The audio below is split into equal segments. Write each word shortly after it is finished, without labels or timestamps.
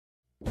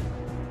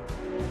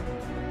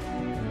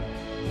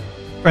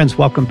Friends,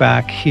 welcome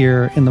back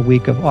here in the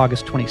week of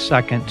August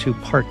 22nd to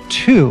part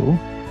 2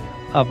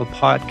 of a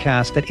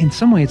podcast that in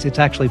some ways it's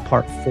actually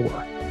part 4.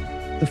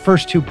 The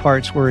first 2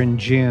 parts were in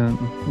June,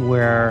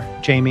 where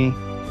Jamie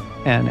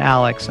and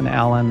Alex and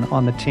Alan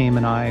on the team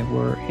and I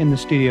were in the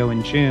studio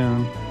in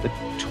June, the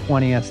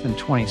 20th and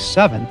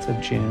 27th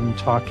of June,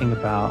 talking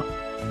about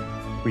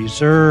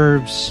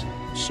reserves,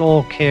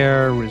 soul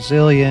care,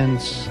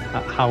 resilience,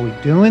 how we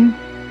doing?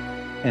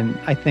 And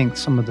I think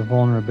some of the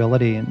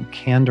vulnerability and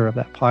candor of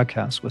that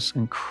podcast was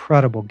an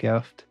incredible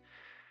gift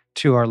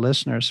to our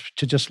listeners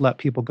to just let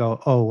people go,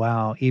 oh,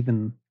 wow,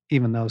 even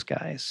those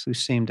guys who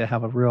seem to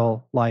have a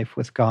real life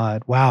with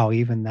God, wow,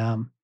 even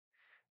them.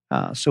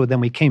 So then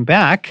we came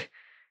back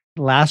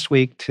last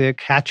week to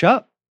catch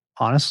up,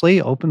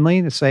 honestly,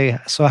 openly, to say,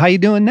 so how you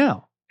doing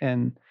now?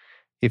 And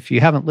if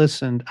you haven't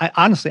listened,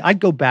 I'd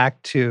go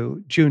back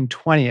to June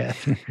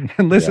 20th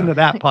and listen to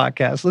that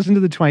podcast, listen to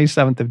the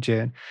 27th of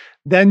June,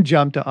 then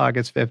jump to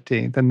August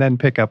 15th, and then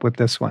pick up with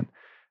this one,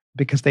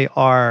 because they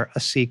are a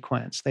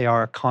sequence. They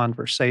are a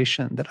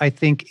conversation that I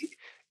think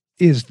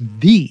is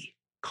the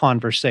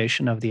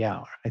conversation of the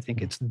hour. I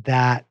think it's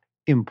that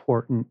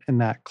important and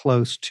that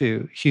close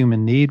to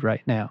human need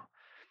right now.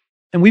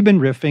 And we've been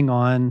riffing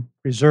on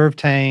reserve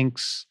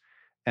tanks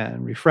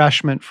and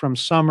refreshment from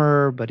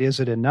summer, but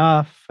is it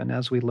enough? And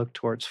as we look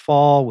towards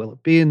fall, will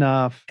it be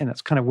enough? And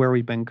that's kind of where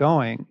we've been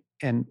going.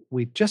 And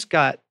we just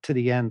got to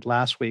the end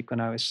last week when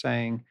I was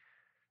saying,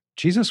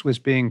 Jesus was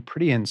being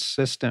pretty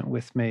insistent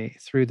with me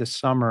through the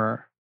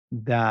summer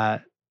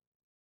that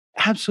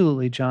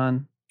absolutely,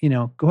 John,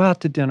 go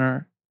out to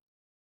dinner,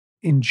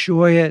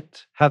 enjoy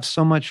it, have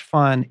so much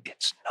fun.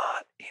 It's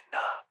not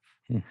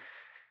enough.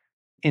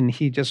 And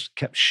he just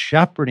kept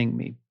shepherding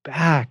me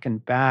back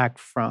and back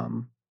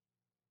from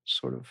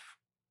sort of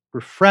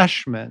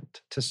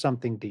refreshment to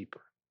something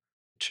deeper,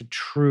 to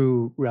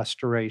true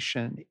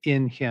restoration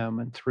in him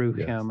and through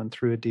him and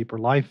through a deeper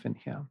life in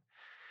him.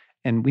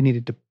 And we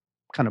needed to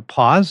kind of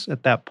pause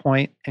at that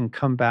point and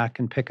come back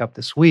and pick up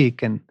this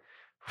week. And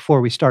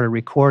before we started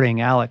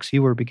recording, Alex,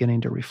 you were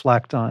beginning to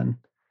reflect on.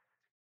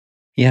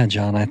 Yeah,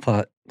 John, I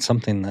thought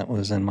something that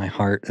was in my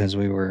heart as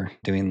we were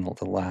doing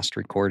the last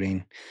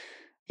recording.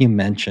 You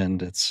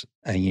mentioned it's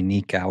a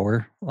unique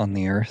hour on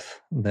the earth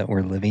that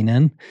we're living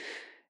in,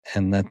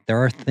 and that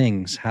there are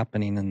things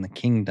happening in the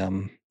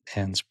kingdom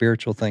and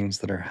spiritual things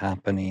that are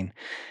happening.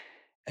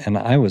 And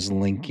I was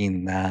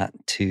linking that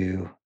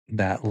to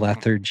that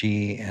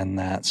lethargy and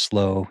that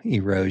slow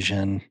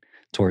erosion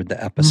toward the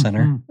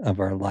epicenter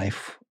of our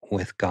life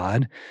with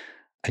God.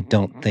 I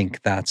don't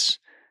think that's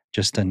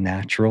just a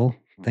natural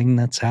thing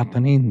that's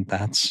happening.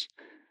 That's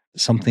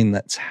something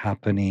that's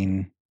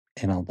happening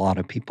in a lot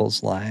of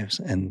people's lives,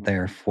 and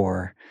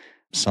therefore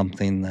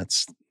something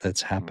that's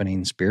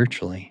happening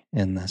spiritually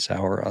in this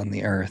hour on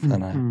the earth.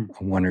 And I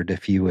wondered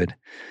if you would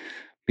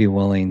be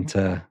willing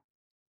to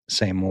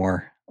say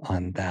more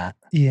on that.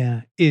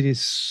 Yeah, it is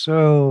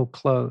so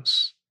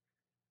close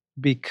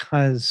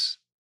because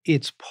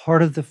it's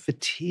part of the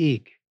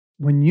fatigue.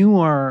 When you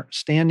are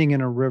standing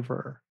in a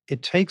river,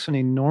 it takes an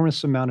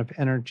enormous amount of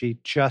energy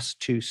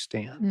just to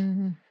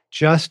stand,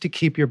 just to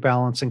keep your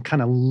balance and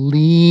kind of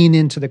lean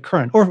into the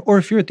current. Or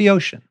if you're at the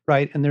ocean,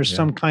 right? And there's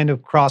some kind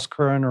of cross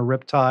current or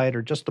riptide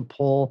or just the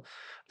pull,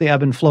 the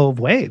ebb and flow of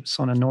waves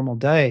on a normal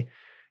day.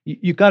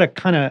 You got to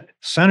kind of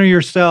center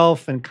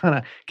yourself and kind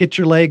of get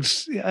your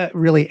legs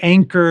really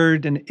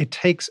anchored. And it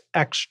takes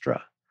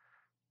extra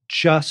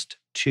just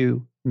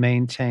to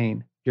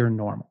maintain your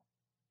normal.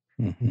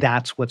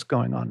 That's what's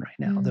going on right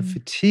now. The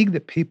fatigue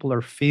that people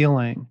are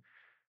feeling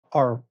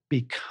are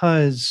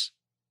because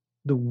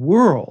the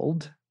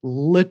world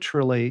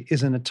literally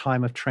is in a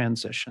time of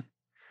transition.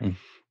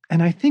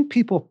 And I think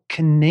people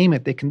can name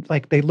it. They can,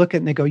 they look at it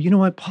and they go, you know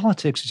what,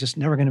 politics is just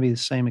never going to be the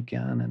same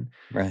again.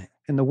 And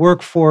in the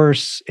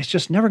workforce, it's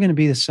just never going to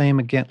be the same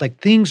again.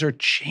 Things are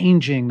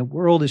changing. The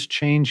world is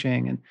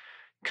changing. And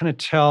kind of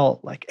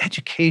tell,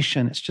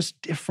 education, it's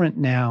just different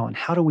now. And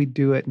how do we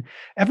do it? And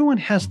everyone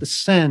has the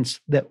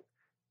sense that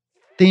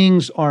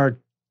things are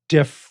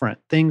different.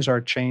 Things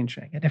are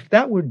changing. And if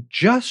that were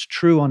just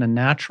true on a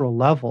natural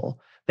level,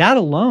 that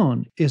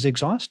alone is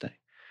exhausting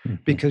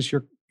because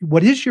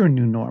what is your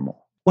new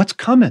normal? What's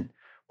coming?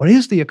 What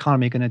is the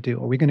economy going to do?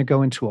 Are we going to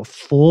go into a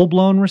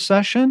full-blown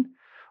recession?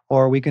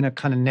 Or are we going to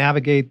kind of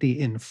navigate the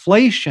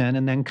inflation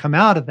and then come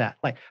out of that?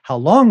 How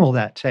long will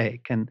that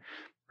take? And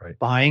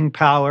buying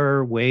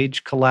power,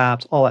 wage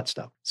collapse, all that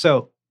stuff.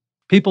 So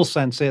people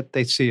sense it,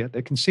 they see it.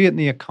 They can see it in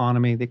the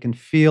economy, they can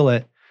feel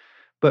it,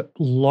 but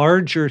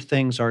larger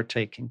things are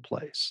taking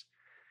place.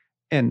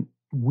 And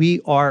we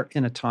are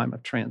in a time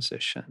of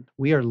transition.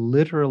 We are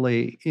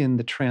literally in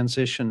the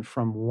transition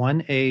from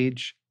one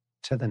age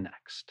to the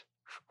next.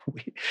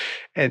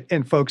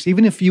 And folks,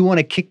 even if you want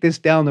to kick this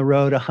down the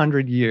road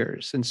 100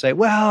 years and say,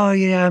 well,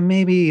 yeah,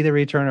 maybe the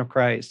return of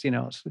Christ,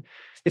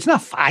 it's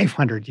not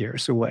 500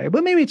 years away,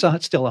 but maybe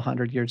it's still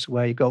 100 years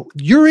away. You go,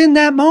 you're in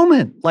that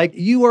moment.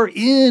 You are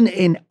in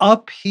an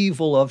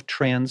upheaval of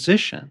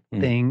transition.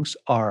 Things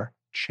are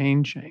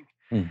changing.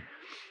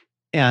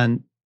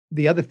 And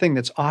the other thing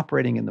that's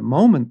operating in the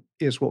moment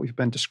is what we've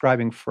been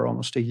describing for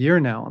almost a year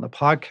now on the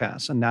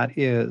podcast, and that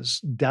is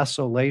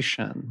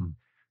desolation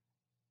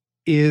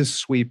is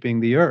sweeping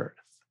the earth,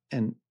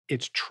 and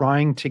it's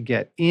trying to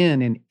get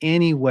in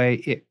any way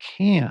it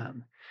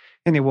can.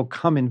 And it will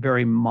come in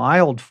very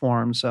mild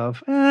forms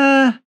of,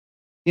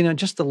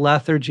 just the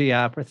lethargy,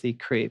 apathy,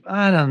 creep.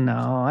 I don't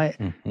know.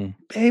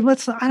 Babe,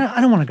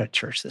 I don't want to go to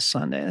church this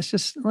Sunday.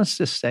 Let's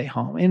just stay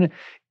home. And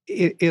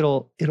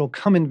it'll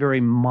come in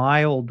very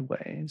mild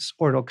ways,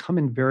 or it'll come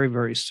in very,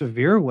 very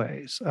severe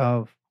ways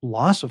of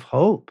loss of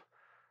hope,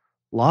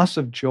 loss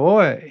of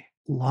joy,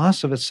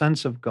 loss of a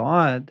sense of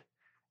God,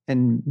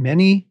 and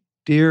many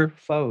dear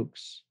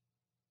folks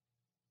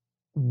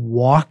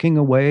walking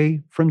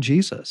away from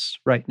Jesus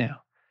right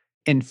now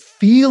and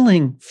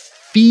feeling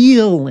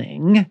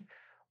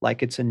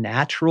like it's a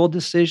natural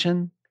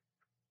decision,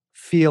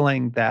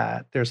 feeling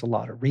that there's a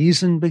lot of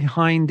reason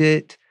behind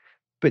it,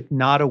 but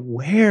not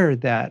aware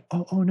that,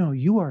 oh no,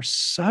 you are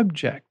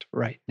subject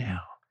right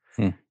now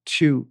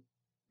to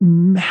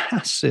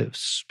massive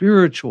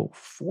spiritual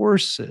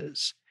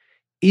forces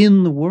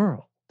in the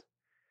world.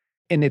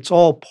 And it's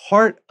all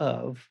part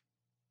of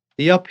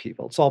the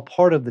upheaval. It's all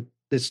part of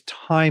this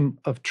time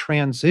of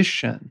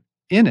transition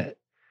in it.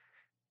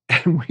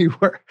 And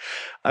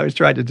I was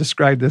trying to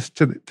describe this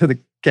to the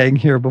gang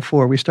here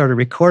before we started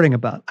recording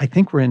about, I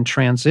think we're in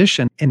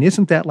transition. And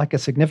isn't that like a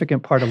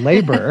significant part of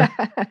labor?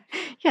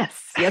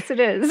 Yes, it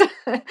is.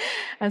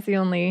 As the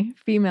only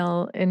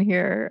female in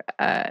here,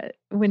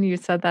 when you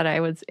said that, I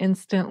was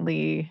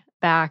instantly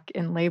back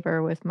in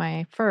labor with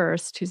my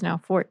first, who's now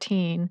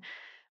 14,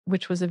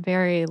 which was a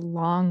very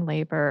long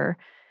labor.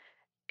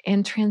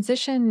 In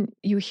transition,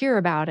 you hear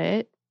about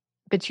it,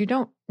 but you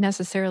don't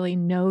necessarily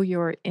know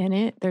you're in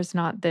it. There's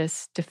not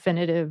this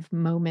definitive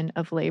moment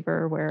of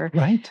labor where,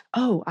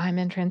 oh, I'm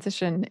in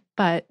transition,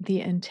 but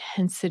the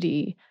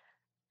intensity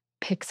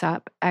picks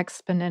up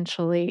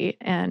exponentially.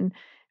 And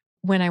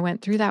when I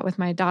went through that with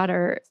my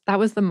daughter, that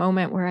was the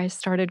moment where I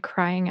started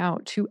crying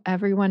out to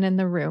everyone in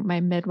the room, my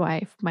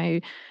midwife,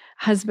 my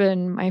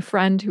husband, my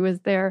friend who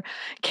was there,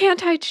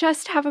 can't I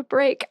just have a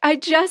break? I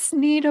just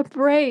need a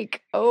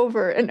break,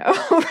 over and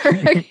over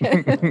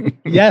again.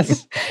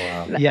 Yes.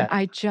 Wow. Yeah.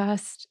 I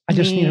just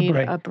need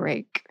a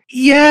break.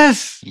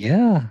 Yes.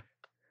 Yeah.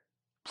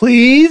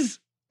 Please.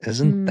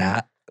 Isn't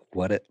that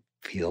what it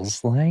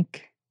feels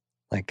like?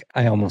 Like,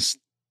 I almost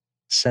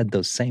said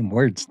those same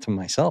words to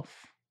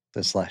myself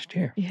this last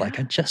year. Yeah.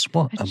 Like, I just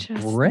want I a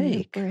just break.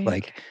 need a break.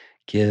 Like,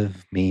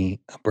 give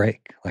me a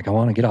break. Like, I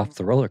want to get off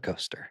the roller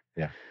coaster.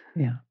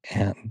 Yeah.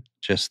 And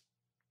just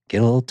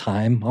get a little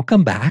time. I'll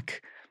come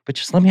back, but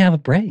just let me have a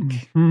break.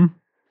 Mm-hmm.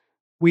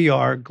 We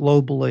are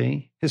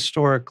globally,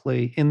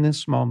 historically, in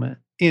this moment,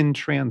 in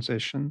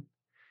transition.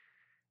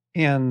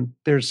 And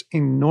there's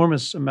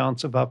enormous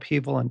amounts of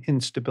upheaval and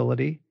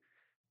instability.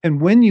 And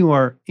when you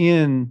are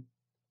in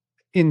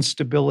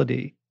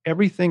instability,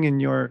 everything in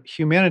your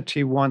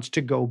humanity wants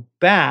to go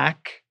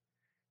back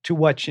to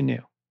what you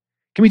knew.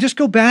 Can we just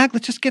go back? I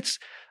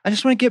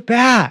just want to get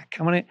back.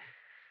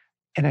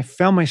 And I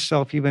found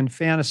myself even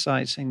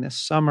fantasizing this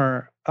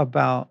summer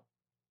about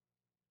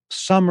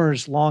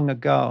summers long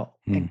ago.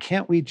 And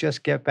can't we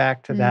just get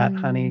back to that,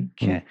 honey?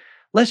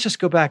 Let's just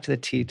go back to the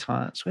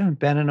Tetons. We haven't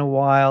been in a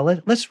while.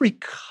 Let's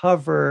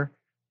recover.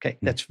 Okay,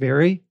 that's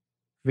very,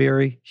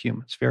 very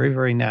human. It's very,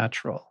 very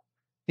natural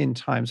in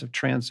times of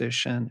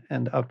transition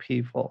and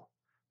upheaval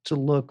to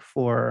look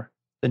for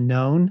the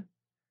known,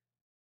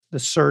 the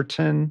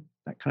certain,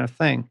 that kind of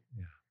thing.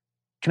 Yeah.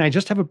 Can I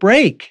just have a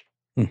break?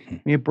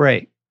 Give me a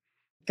break.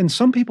 And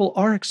some people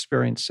are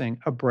experiencing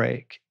a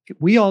break.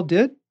 We all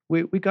did.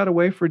 We got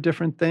away for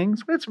different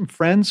things. We had some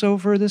friends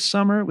over this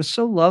summer. It was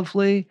so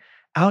lovely.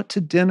 Out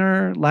to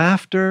dinner,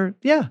 laughter.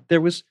 Yeah,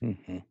 there was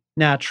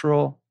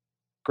natural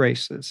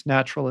graces,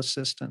 natural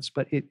assistance,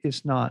 but it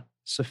is not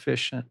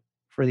sufficient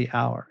for the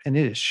hour. And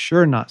it is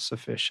sure not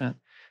sufficient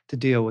to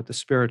deal with the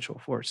spiritual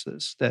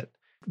forces that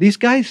these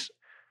guys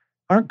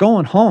aren't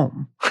going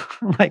home.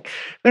 Like,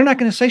 they're not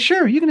going to say,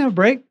 sure, you can have a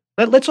break.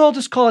 Let's all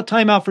just call a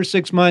timeout for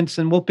 6 months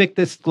and we'll pick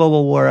this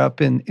global war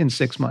up in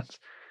 6 months.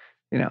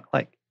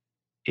 Like,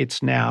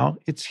 it's now,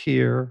 it's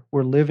here,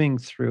 we're living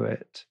through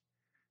it.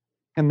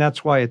 And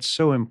that's why it's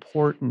so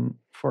important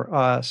for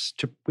us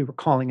we were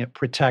calling it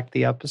Protect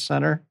the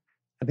Epicenter.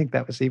 I think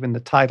that was even the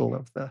title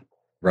of the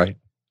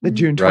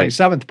June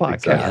 27th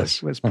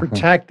podcast was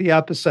Protect the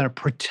Epicenter.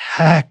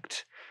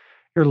 Protect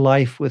your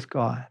life with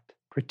God.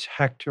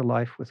 Protect your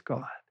life with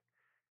God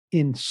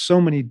in so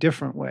many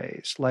different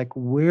ways. Like,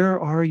 where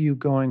are you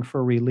going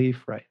for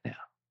relief right now?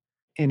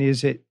 And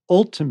is it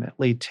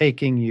ultimately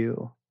taking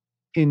you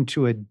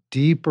into a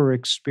deeper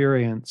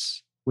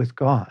experience with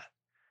God?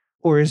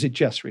 Or is it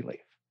just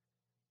relief?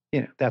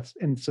 So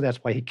that's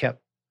why I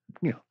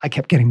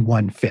kept getting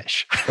one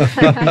fish.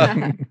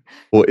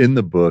 Well, in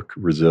the book,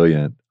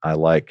 Resilient, I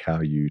like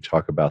how you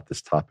talk about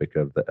this topic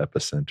of the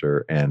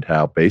epicenter and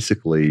how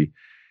basically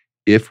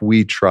if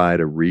we try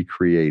to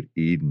recreate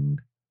Eden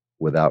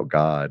without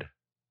God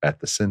at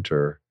the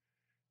center,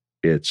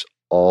 it's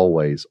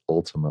always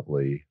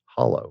ultimately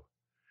hollow.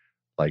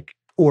 Like,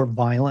 or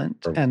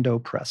violent and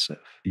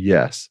oppressive.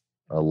 yes,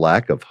 a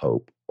lack of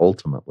hope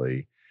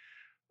ultimately.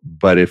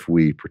 But if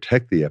we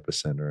protect the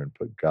epicenter and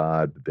put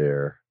God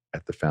there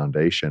at the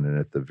foundation and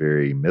at the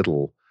very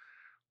middle,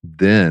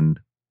 then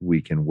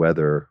we can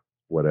weather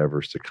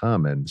whatever's to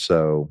come. And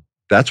so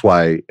that's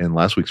why in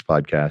last week's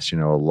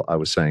podcast, I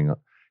was saying,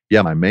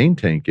 yeah, my main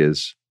tank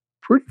is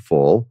pretty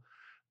full,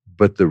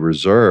 but the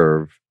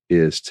reserve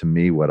is, to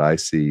me, what I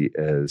see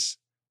as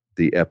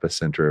the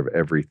epicenter of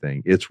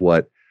everything. It's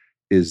what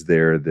is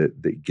there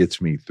that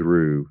gets me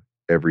through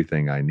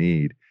everything I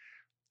need.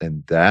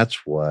 And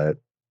that's what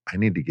I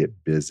need to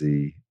get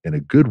busy in a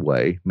good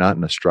way, not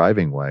in a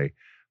striving way,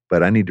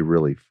 but I need to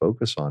really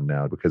focus on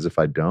now, because if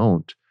I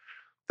don't,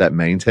 that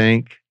main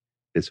tank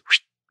is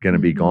going to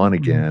be gone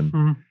again.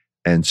 Mhm.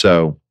 And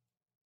so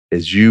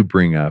as you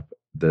bring up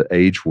the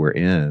age we're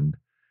in,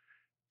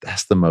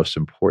 that's the most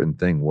important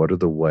thing. What are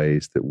the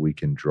ways that we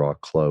can draw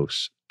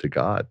close to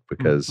God?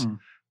 Because Mhm.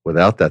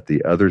 without that,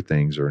 the other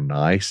things are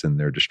nice and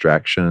they're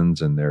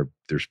distractions and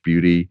there's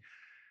beauty,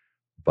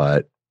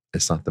 but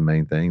it's not the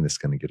main thing that's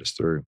going to get us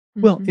through.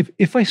 Well, Mhm.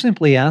 if I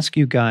simply ask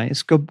you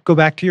guys, go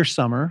back to your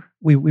summer.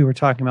 We were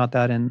talking about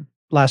that in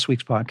last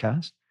week's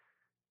podcast.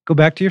 Go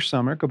back to your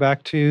summer. Go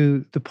back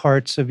to the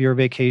parts of your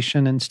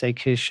vacation and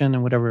staycation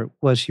and whatever it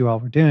was you all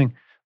were doing.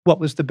 What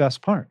was the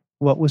best part?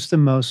 What was the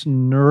most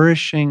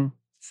nourishing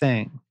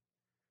thing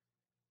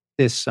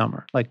this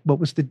summer? Like, what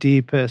was the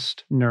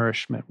deepest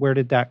nourishment? Where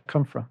did that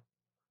come from?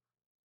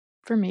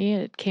 For me,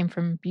 it came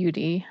from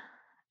beauty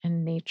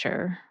and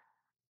nature.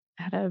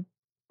 I had a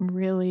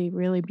really,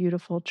 really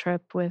beautiful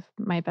trip with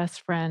my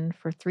best friend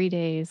for 3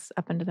 days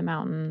up into the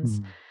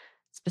mountains,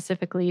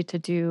 specifically to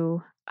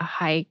do a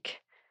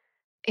hike.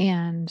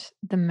 And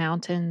the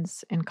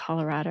mountains in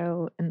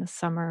Colorado in the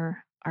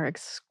summer are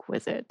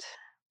exquisite.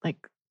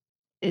 Like,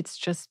 it's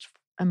just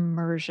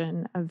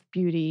immersion of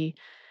beauty.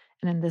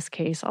 And in this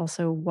case,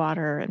 also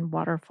water and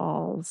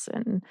waterfalls.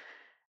 And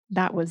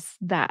that was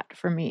that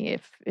for me.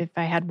 If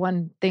I had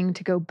one thing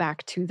to go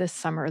back to this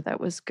summer that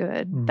was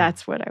good, Mm.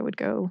 that's what I would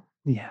go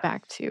Yeah.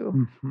 back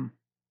to. Mhm.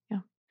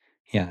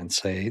 Yeah, and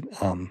say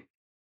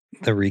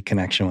the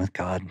reconnection with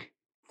God,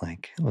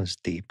 like, it was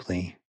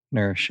deeply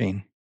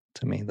nourishing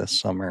to me this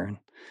summer, and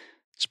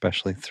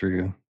especially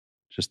through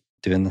just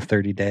doing the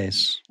 30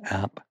 days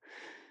app,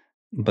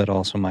 but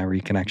also my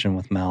reconnection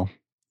with Mel.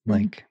 Mhm.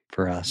 Like,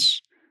 for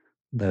us,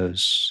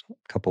 those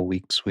couple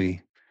weeks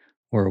we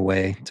were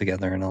away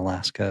together in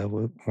Alaska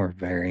were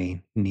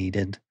very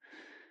needed.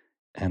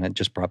 And it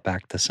just brought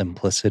back the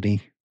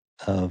simplicity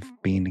of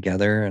being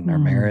together and our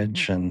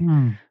marriage. And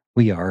Mm.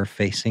 we are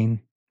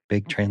facing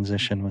big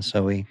transition with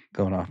Zoe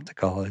going off to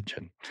college.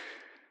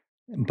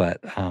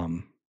 But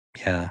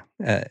yeah,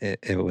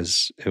 it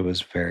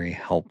was very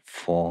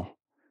helpful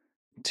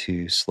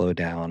to slow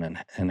down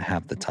and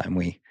have the time.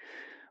 We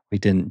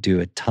didn't do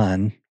a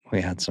ton.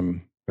 We had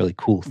some really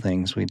cool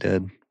things we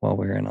did while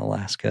we were in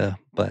Alaska,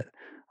 but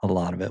a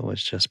lot of it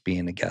was just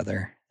being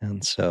together.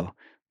 And so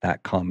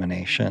that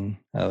combination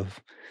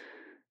of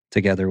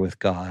together with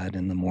God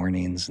in the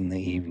mornings and the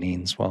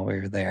evenings while we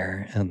were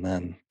there, and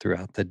then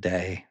throughout the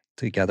day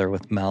together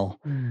with Mel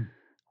Mm.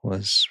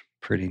 was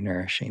pretty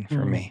nourishing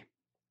for me.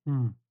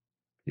 Mm.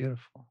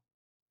 Beautiful.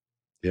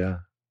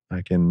 Yeah,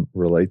 I can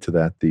relate to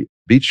that. The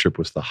beach trip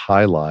was the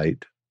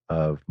highlight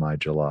of my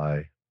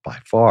July by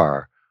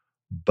far,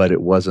 but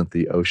it wasn't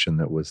the ocean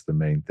that was the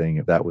main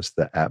thing. That was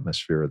the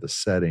atmosphere of the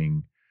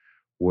setting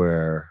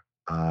where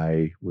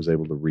I was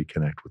able to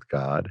reconnect with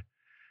God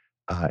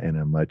in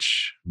a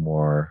much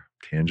more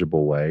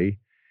tangible way.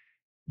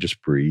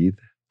 Just breathe,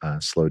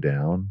 slow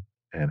down,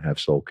 and have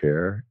soul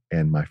care.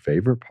 And my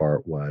favorite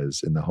part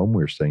was in the home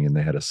we were staying in,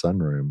 they had a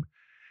sunroom.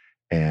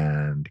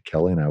 And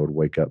Kelly and I would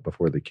wake up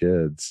before the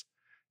kids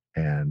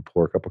and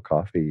pour a cup of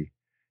coffee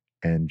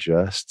and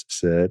just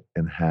sit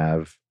and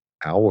have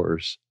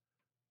hours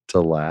to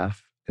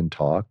laugh and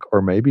talk.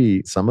 Or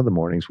maybe some of the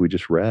mornings we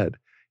just read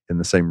in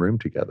the same room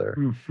together.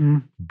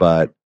 Mhm.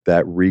 But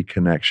that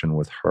reconnection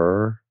with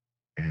her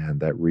and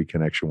that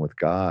reconnection with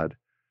God,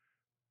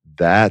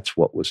 that's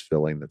what was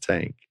filling the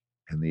tank.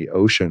 And the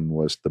ocean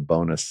was the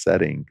bonus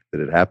setting that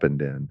it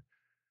happened in.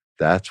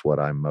 That's what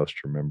I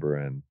most remember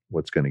and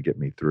what's going to get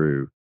me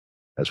through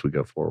as we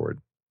go forward.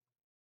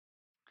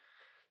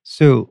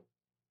 So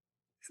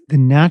the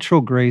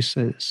natural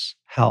graces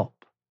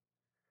help.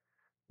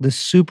 The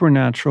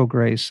supernatural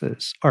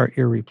graces are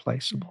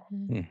irreplaceable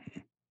Mhm.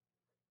 Mhm.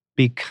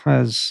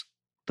 because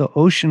the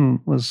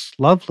ocean was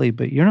lovely,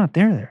 but you're not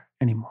there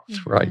anymore.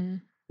 That's right.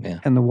 Mhm. Yeah.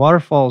 And the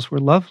waterfalls were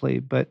lovely,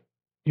 but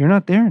you're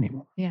not there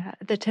anymore. Yeah.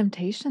 The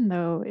temptation,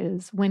 though,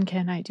 is when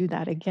can I do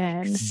that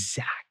again?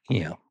 Exactly.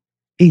 Yeah.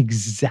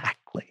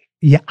 Exactly.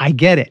 Yeah, I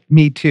get it.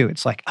 Me too.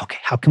 It's like, okay,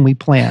 how can we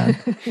plan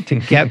to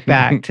get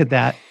back to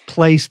that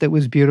place that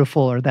was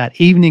beautiful or that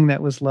evening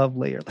that was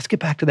lovely, or let's get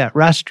back to that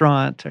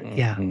restaurant? Or,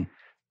 yeah, Mhm.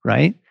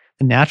 right?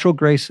 The natural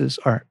graces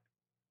are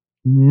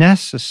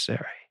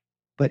necessary,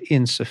 but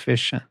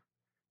insufficient.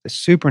 The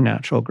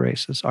supernatural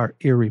graces are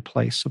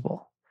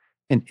irreplaceable.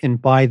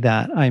 And by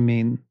that, I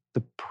mean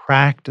the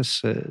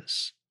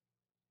practices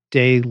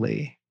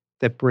daily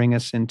that bring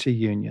us into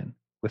union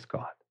with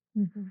God.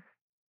 Mm-hmm.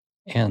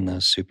 And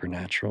those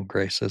supernatural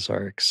graces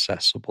are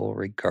accessible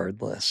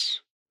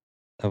regardless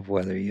of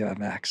whether you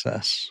have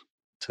access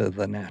to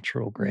the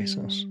natural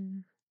graces,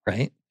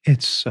 right?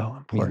 It's so We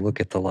important. look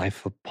at the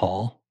life of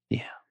Paul,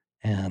 Yeah.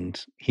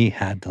 and he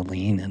had to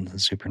lean into the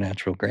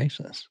supernatural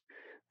graces.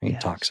 He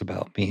Yes. talks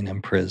about being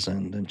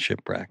imprisoned and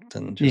shipwrecked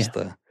and just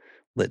the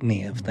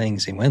litany of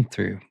things he went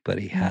through, but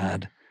he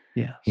had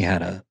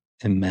a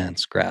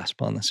immense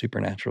grasp on the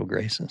supernatural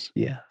graces.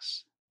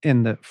 Yes.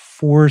 And the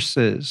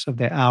forces of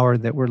the hour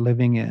that we're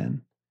living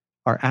in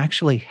are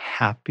actually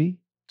happy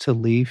to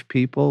leave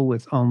people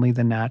with only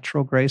the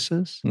natural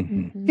graces.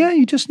 Mhm. Yeah,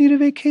 you just need a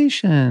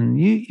vacation.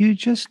 You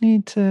just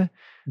need to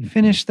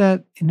finish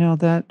that,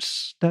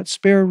 that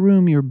spare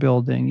room you're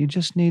building. You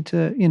just need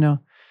to, you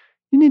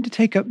need to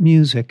take up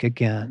music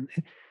again.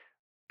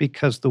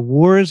 Because the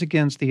war is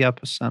against the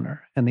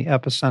epicenter, and the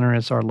epicenter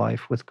is our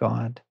life with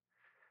God.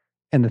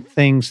 And the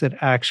things that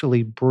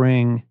actually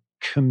bring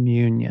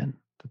communion,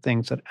 the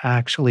things that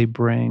actually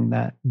bring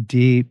that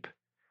deep,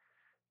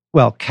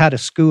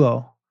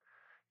 kataskuo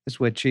is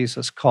what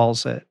Jesus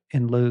calls it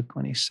in Luke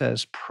when he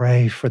says,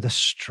 pray for the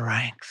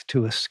strength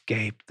to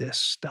escape this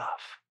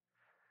stuff.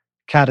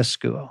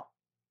 Kataskuo,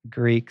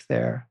 Greek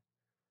there,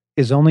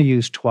 is only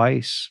used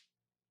twice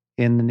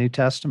in the New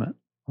Testament,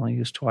 only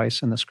used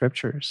twice in the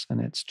scriptures,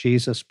 and it's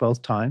Jesus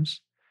both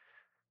times.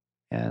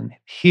 And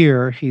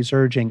here he's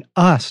urging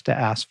us to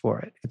ask for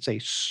it. It's a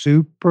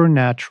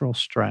supernatural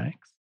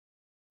strength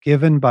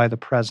given by the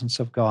presence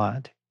of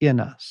God in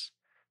us.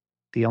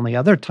 The only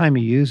other time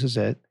he uses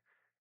it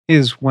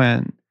is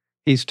when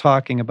he's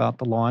talking about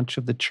the launch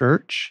of the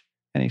church.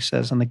 And he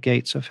says, and the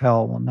gates of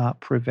hell will not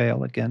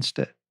prevail against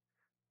it,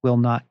 will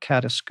not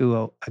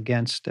kataskuo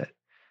against it.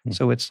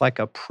 So it's like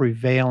a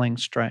prevailing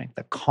strength,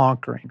 a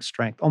conquering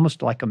strength,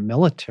 almost like a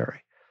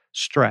military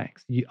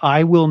strength.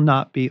 I will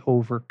not be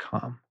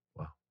overcome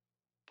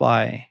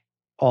by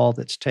all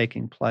that's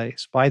taking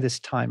place, by this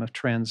time of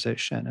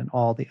transition and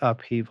all the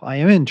upheaval. I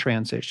am in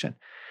transition.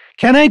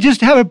 Can I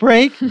just have a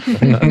break?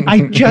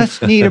 I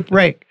just need a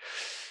break.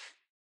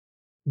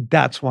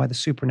 That's why the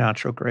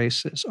supernatural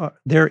graces are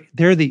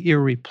they're the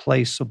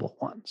irreplaceable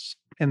ones.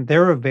 And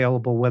they're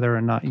available whether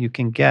or not you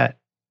can get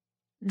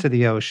to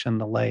the ocean,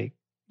 the lake,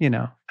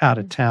 out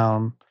of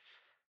town.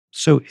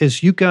 So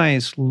as you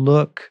guys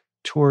look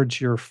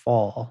towards your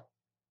fall,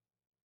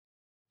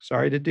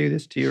 sorry to do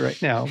this to you right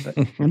now, but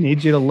I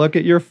need you to look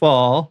at your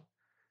fall.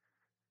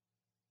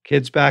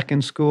 Kids back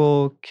in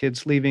school,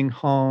 kids leaving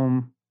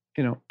home,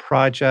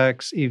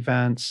 projects,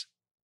 events.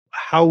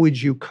 How would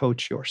you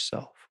coach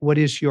yourself? What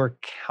is your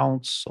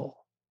counsel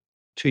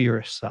to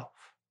yourself?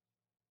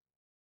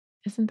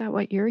 Isn't that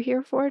what you're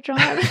here for, John?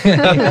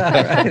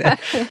 Right.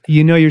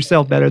 You know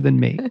yourself better than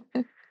me.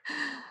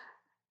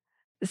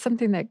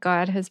 Something that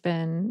God has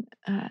been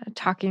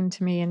talking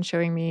to me and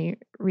showing me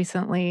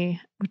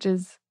recently, which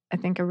is, I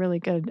think, a really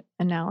good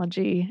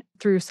analogy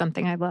through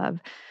something I love,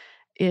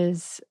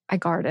 is I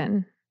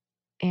garden.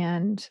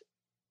 And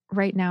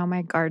right now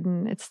my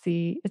garden,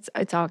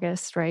 it's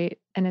August, right?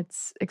 And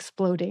it's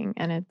exploding,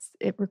 and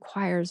it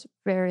requires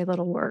very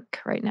little work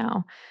right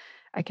now.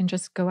 I can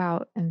just go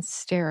out and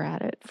stare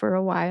at it for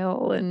a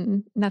while,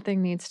 and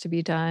nothing needs to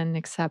be done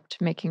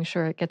except making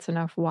sure it gets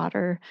enough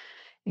water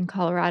in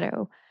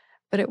Colorado.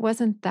 But it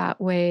wasn't that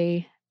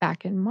way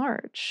back in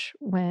March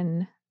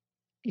when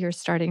you're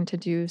starting to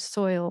do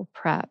soil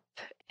prep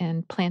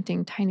and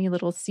planting tiny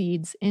little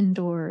seeds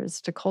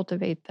indoors to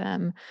cultivate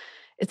them.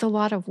 It's a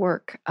lot of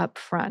work up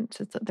front.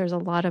 There's a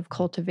lot of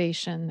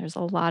cultivation, there's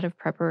a lot of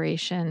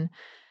preparation.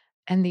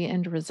 And the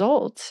end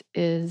result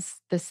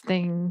is this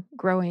thing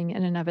growing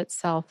in and of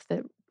itself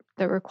that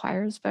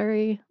requires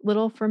very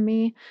little from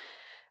me.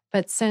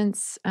 But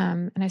since,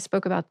 and I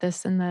spoke about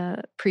this in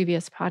the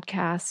previous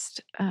podcast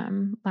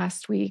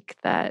last week,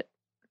 that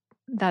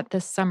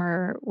this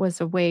summer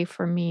was a way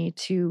for me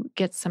to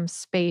get some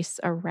space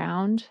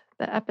around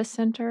the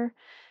epicenter.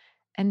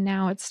 And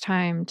now it's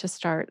time to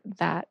start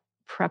that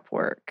prep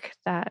work,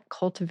 that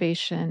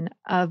cultivation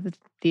of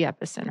the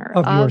epicenter,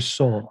 Of your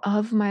soul.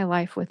 of my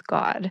life with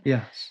God,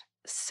 Yes.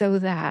 so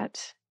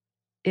that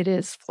it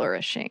is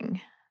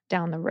flourishing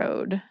down the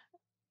road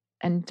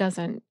and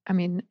doesn't, I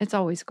mean, it's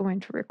always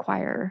going to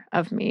require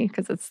of me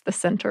because it's the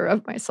center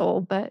of my soul,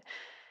 but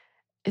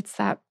it's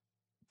that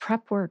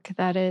prep work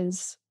that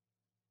is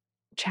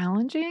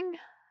challenging.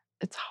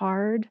 It's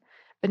hard.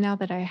 But now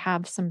that I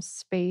have some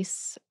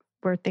space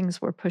where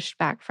things were pushed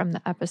back from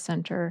the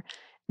epicenter,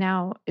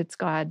 now it's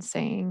God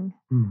saying,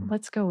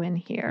 let's go in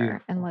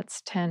here and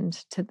let's tend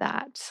to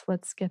that.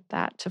 Let's get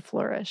that to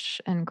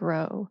flourish and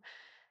grow.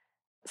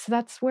 So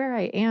that's where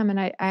I am. And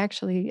I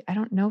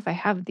don't know if I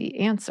have the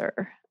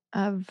answer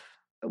of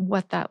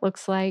what that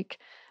looks like,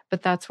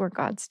 but that's where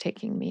God's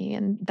taking me.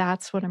 And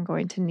that's what I'm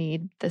going to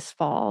need this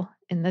fall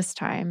in this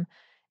time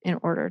in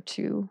order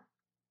to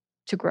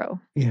grow.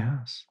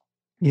 Yes.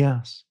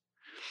 Yes.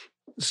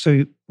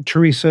 So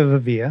Teresa of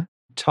Avila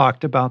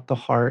talked about the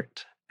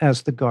heart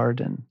as the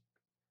garden.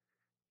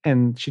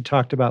 And she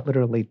talked about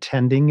literally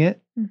tending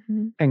it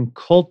and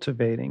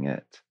cultivating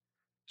it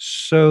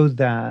so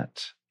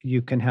that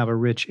you can have a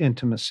rich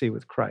intimacy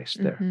with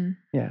Christ there.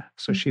 Yeah.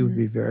 So she would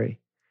be very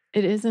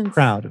It isn't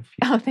proud of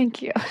you. Oh,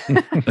 thank you.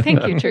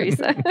 Thank you,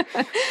 Teresa.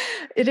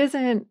 It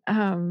isn't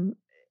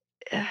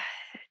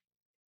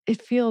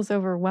it feels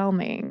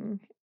overwhelming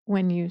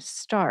when you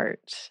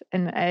start.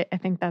 And I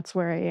think that's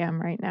where I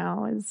am right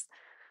now is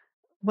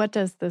what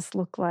does this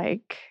look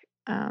like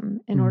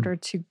in order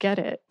to get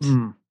it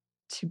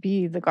to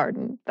be the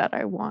garden that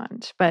I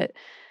want? But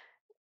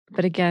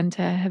again,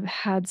 to have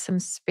had some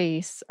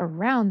space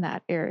around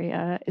that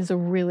area is a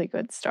really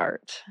good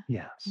start.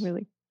 Yes.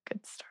 Really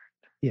good start.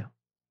 Yeah.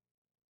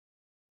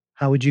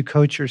 How would you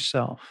coach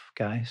yourself,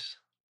 guys?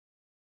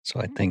 So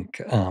I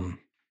think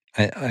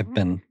I've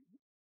been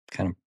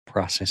kind of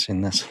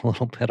processing this a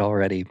little bit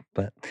already,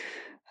 but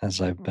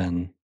as I've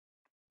been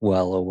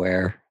well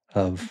aware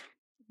of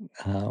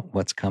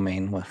what's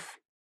coming with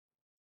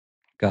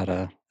got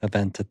a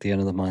event at the end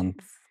of the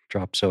month,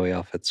 drop Zoe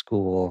off at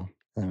school,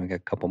 and we got a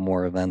couple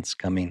more events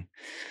coming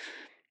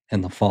in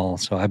the fall.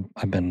 So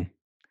I've been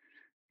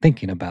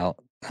thinking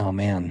about, oh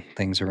man,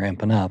 things are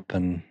ramping up,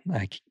 and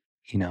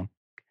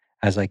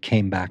as I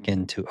came back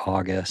into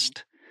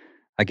August,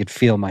 I could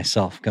feel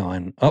myself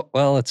going, oh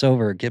well, it's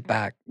over, get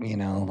back,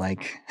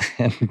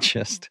 and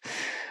just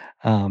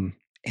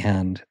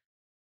and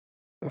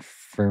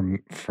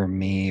for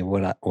me,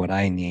 what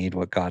I need,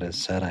 what God has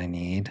said I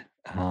need,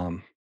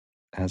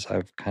 as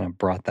I've kind of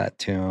brought that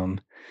to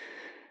him,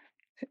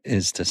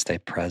 is to stay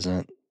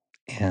present.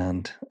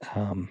 And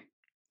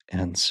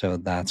so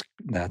that's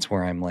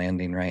where I'm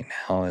landing right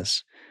now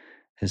is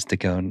to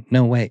go,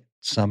 no, wait,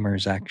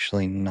 summer's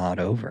actually not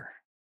over.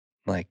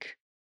 Like,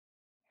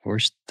 we're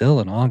still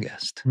in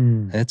August.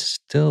 It's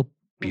still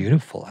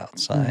beautiful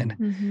outside.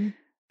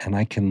 And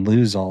I can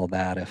lose all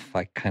that if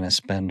I kind of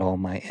spend all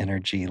my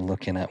energy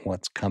looking at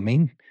what's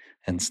coming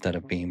instead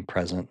of being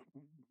present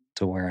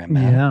to where I'm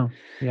at.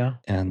 Yeah.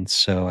 And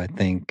so I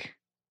think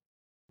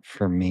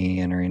for me,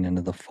 entering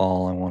into the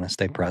fall, I want to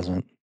stay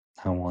present.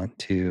 I want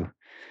to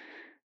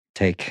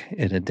take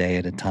it a day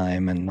at a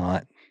time and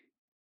not,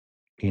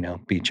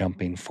 be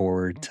jumping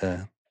forward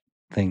to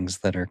things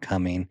that are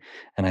coming.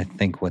 And I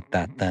think what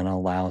that then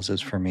allows is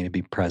for me to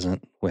be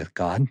present with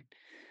God.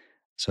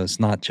 So it's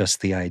not just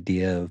the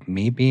idea of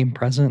me being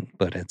present,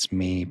 but it's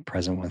me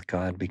present with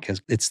God,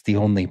 because it's the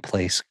only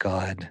place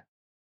God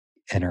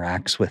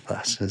interacts with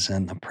us is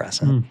in the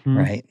present,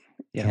 right?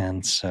 Yeah.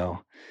 And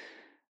so,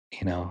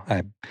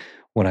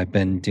 what I've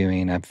been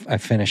doing,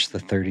 I've finished the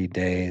 30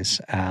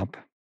 days app,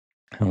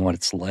 and what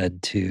it's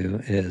led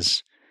to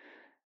is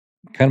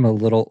kind of a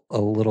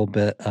little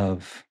bit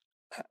of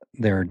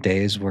there are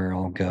days where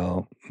I'll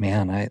go,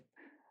 man, I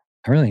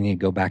really need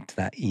to go back to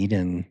that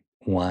Eden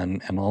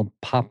one, and I'll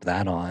pop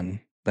that on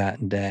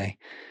that day.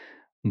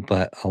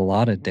 But a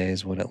lot of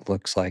days, what it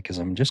looks like is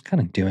I'm just kind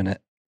of doing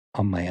it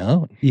on my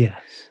own.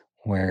 Yes.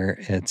 Where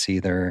it's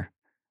either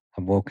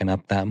I've woken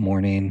up that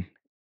morning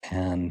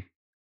and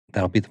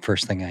that'll be the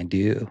first thing I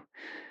do.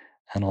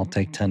 And I'll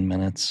take 10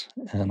 minutes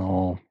and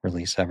I'll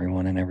release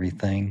everyone and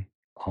everything.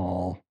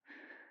 I'll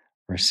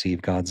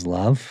receive God's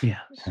love. Yes.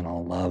 And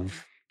I'll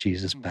love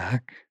Jesus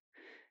back.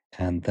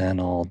 And then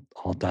I'll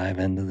dive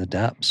into the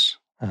depths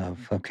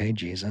of, okay,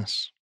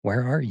 Jesus,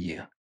 where are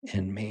you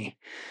in me?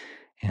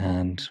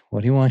 And what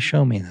do you want to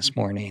show me this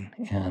morning?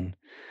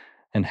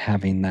 And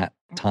having that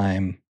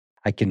time,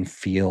 I can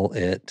feel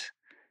it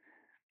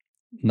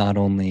not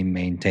only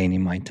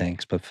maintaining my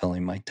tanks, but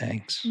filling my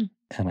tanks.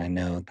 And I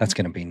know that's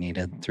going to be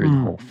needed through the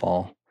whole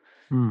fall.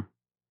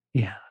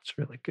 Yeah, that's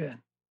really good.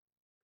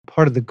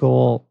 Part of the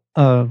goal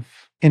of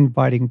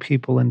inviting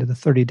people into the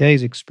 30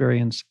 days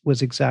experience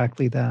was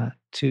exactly that,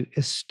 to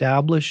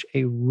establish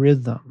a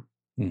rhythm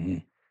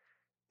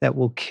that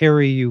will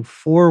carry you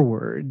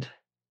forward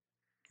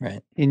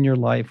in your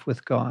life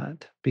with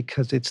God,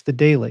 because it's the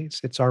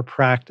dailies, it's our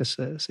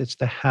practices, it's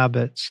the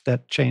habits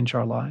that change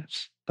our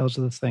lives. Those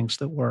are the things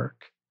that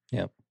work.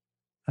 Yep.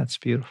 That's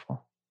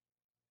beautiful.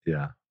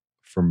 Yeah.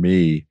 For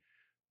me,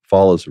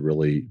 fall is a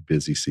really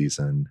busy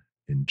season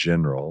in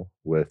general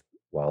with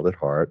Wild at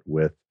Heart,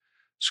 with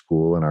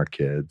school and our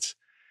kids.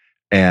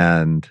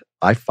 And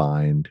I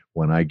find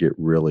when I get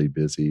really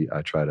busy,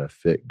 I try to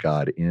fit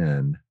God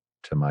in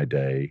to my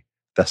day.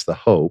 That's the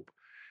hope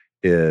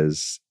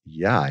is,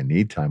 I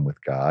need time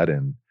with God.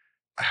 And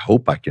I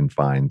hope I can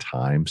find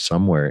time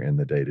somewhere in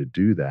the day to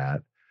do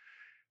that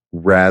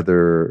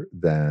rather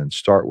than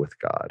start with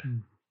God.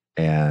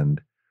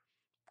 And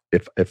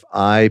if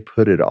I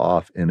put it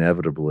off,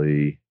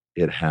 inevitably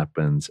it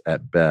happens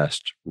at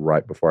best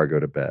right before I go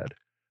to bed,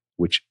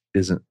 which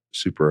isn't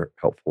super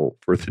helpful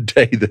for the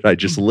day that I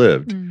just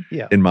lived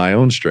in my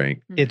own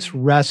strength. It's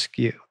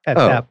rescue at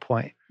that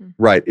point.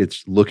 Right.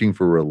 It's looking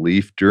for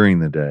relief during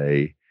the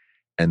day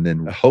and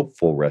then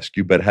hopeful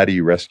rescue. But how do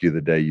you rescue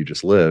the day you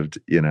just lived,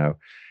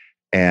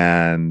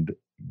 And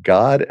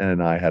God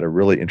and I had a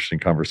really interesting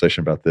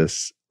conversation about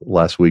this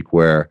last week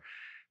where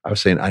I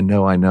was saying, I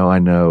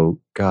know,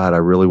 God, I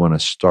really want to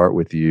start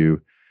with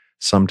you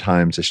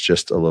sometimes it's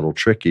just a little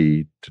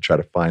tricky to try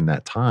to find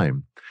that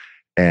time.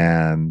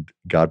 And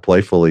God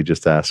playfully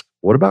just asked,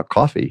 "What about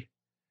coffee?"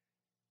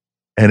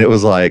 And it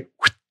was like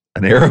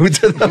an arrow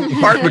to the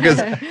heart, because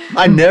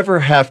I never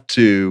have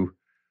to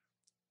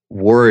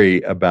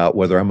worry about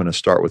whether I'm going to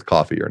start with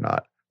coffee or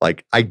not.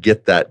 Like, I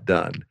get that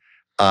done.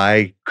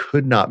 I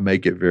could not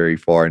make it very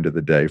far into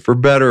the day, for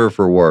better or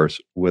for worse,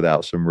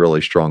 without some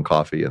really strong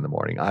coffee in the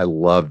morning. I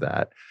love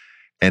that.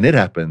 And it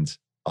happens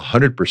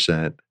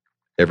 100%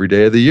 every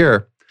day of the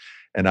year.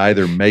 And I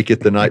either make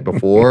it the night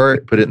before,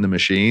 put it in the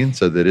machine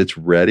so that it's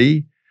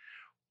ready,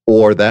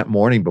 or that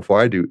morning before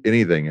I do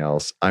anything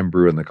else, I'm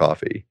brewing the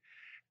coffee.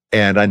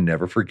 And I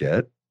never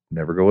forget,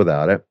 never go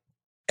without it.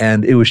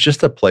 And it was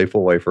just a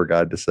playful way for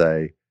God to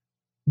say,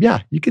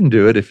 yeah, you can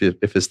do it if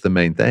it's the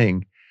main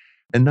thing,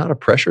 and not a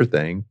pressure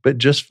thing, but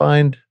just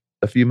find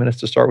a few minutes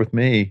to start with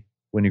me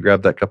when you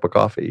grab that cup of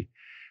coffee.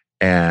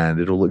 And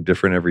it'll look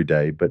different every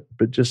day, but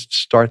just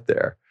start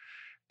there.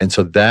 And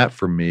so that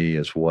for me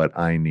is what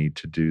I need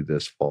to do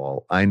this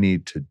fall. I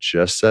need to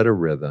just set a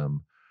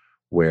rhythm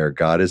where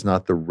God is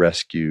not the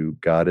rescue.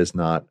 God is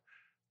not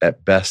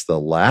at best the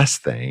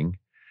last thing,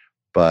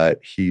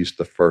 but he's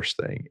the first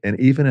thing. And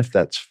even if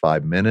that's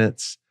 5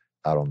 minutes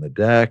out on the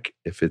deck,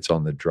 if it's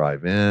on the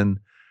drive in,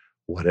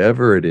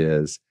 whatever it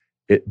is,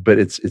 but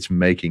it's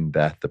making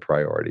that the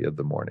priority of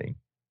the morning.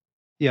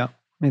 Yeah.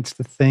 It's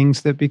the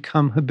things that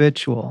become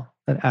habitual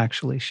that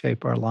actually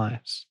shape our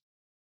lives.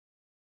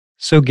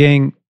 So,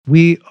 gang,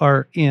 we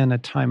are in a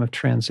time of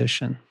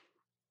transition.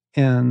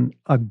 And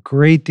a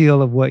great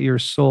deal of what your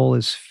soul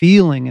is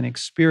feeling and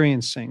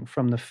experiencing,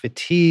 from the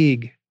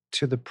fatigue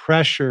to the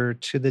pressure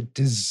to the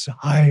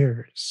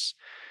desires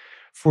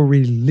for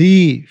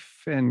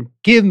relief and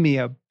give me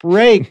a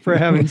break, for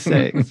heaven's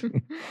sakes.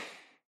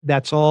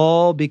 That's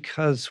all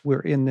because we're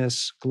in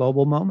this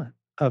global moment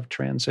of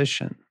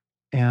transition.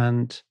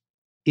 And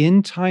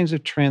in times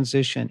of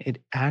transition,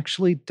 it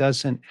actually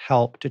doesn't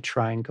help to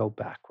try and go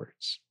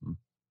backwards.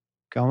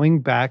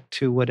 Going back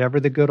to whatever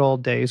the good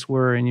old days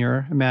were in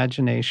your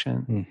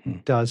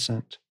imagination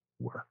doesn't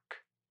work.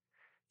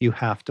 You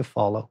have to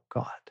follow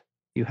God.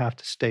 You have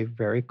to stay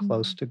very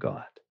close to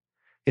God.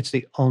 It's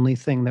the only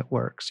thing that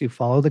works. You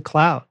follow the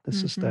cloud.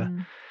 This is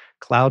the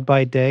cloud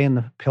by day and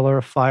the pillar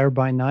of fire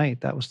by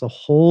night. That was the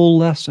whole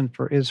lesson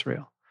for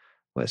Israel,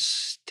 was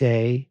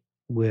stay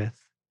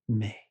with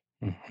me.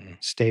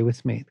 Stay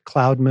with me. The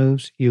cloud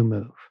moves, you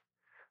move.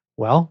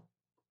 Well,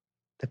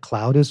 the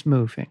cloud is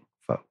moving,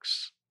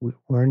 folks.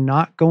 We're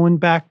not going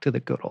back to the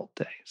good old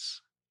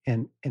days.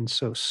 And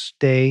so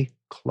stay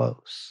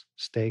close.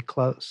 Stay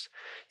close.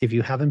 If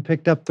you haven't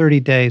picked up 30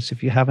 days,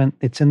 if you haven't,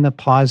 it's in the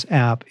Pause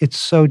app. It's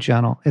so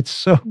gentle. It's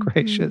so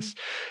gracious.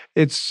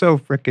 It's so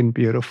freaking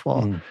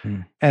beautiful.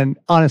 And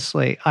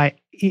honestly,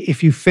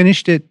 if you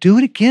finished it, do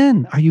it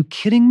again. Are you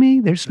kidding me?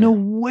 There's no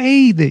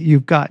way that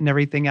you've gotten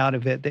everything out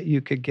of it that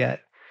you could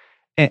get.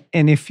 And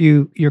if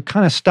you're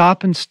kind of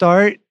stop and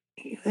start,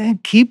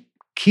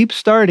 keep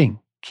starting.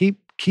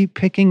 Keep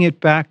picking it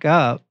back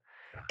up.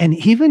 And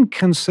even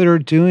consider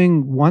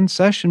doing one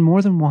session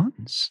more than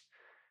once.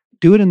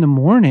 Do it in the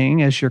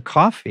morning as your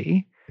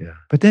coffee,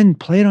 but then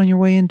play it on your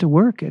way into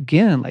work.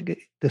 Again, like,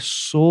 the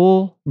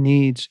soul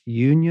needs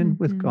union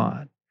with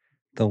God.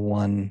 The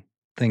one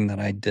thing that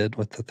I did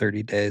with the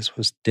 30 days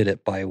was did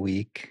it by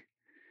week.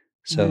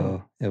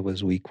 So it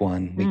was week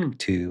 1, week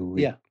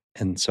 2,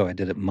 and so I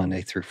did it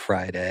Monday through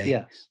Friday.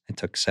 Yes. I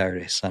took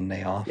Saturday,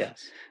 Sunday off.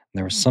 Yes. And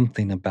there was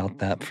something about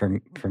that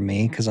for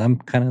me, because I'm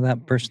kind of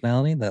that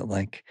personality that,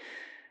 like,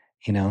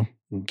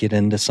 get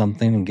into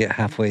something and get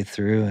halfway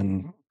through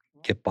and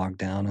get bogged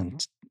down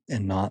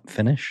and not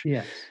finish.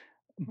 Yes.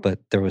 But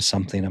there was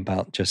something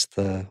about just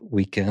the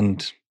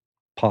weekend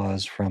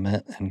pause from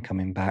it and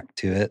coming back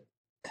to it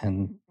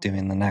and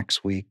doing the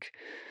next week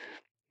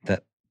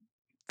that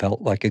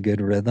felt like a good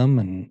rhythm,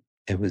 and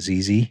it was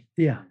easy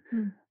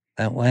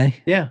that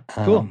way. Yeah.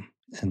 Cool.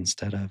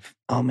 Instead of,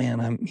 oh man,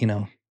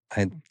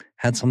 I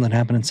had something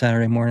happen on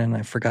Saturday morning and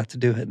I forgot to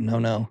do it.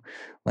 No.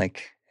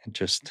 Like, it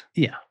just,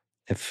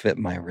 it fit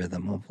my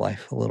rhythm of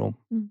life a little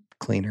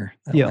cleaner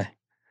that way.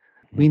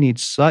 We need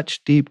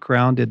such deep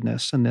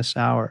groundedness in this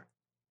hour.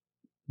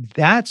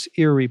 That's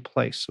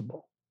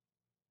irreplaceable.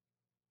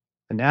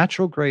 The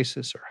natural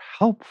graces are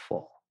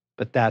helpful,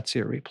 but that's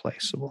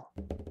irreplaceable.